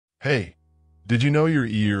Hey, did you know your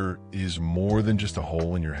ear is more than just a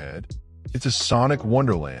hole in your head? It's a sonic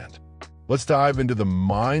wonderland. Let's dive into the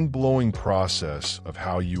mind-blowing process of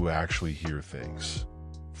how you actually hear things.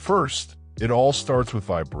 First, it all starts with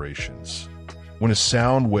vibrations. When a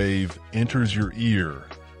sound wave enters your ear,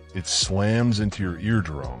 it slams into your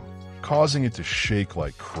eardrum, causing it to shake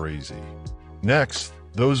like crazy. Next,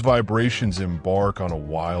 those vibrations embark on a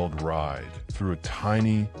wild ride through a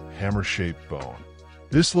tiny, hammer-shaped bone.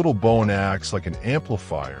 This little bone acts like an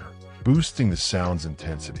amplifier, boosting the sound's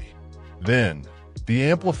intensity. Then, the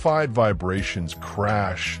amplified vibrations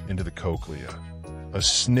crash into the cochlea, a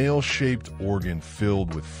snail-shaped organ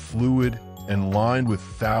filled with fluid and lined with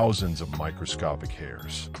thousands of microscopic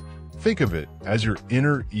hairs. Think of it as your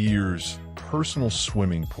inner ear's personal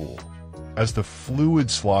swimming pool. As the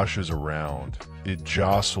fluid sloshes around, it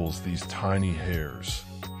jostles these tiny hairs.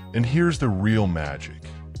 And here's the real magic.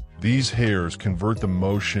 These hairs convert the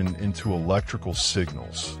motion into electrical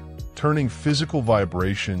signals, turning physical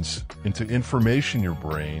vibrations into information your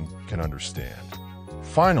brain can understand.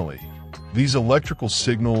 Finally, these electrical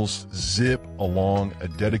signals zip along a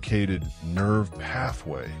dedicated nerve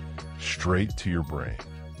pathway straight to your brain.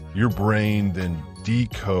 Your brain then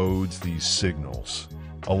decodes these signals,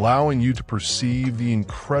 allowing you to perceive the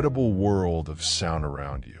incredible world of sound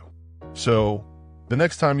around you. So, the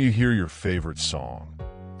next time you hear your favorite song,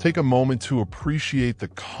 take a moment to appreciate the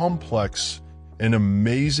complex and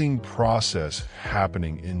amazing process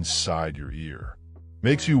happening inside your ear.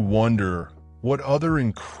 Makes you wonder what other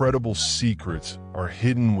incredible secrets are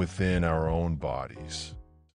hidden within our own bodies.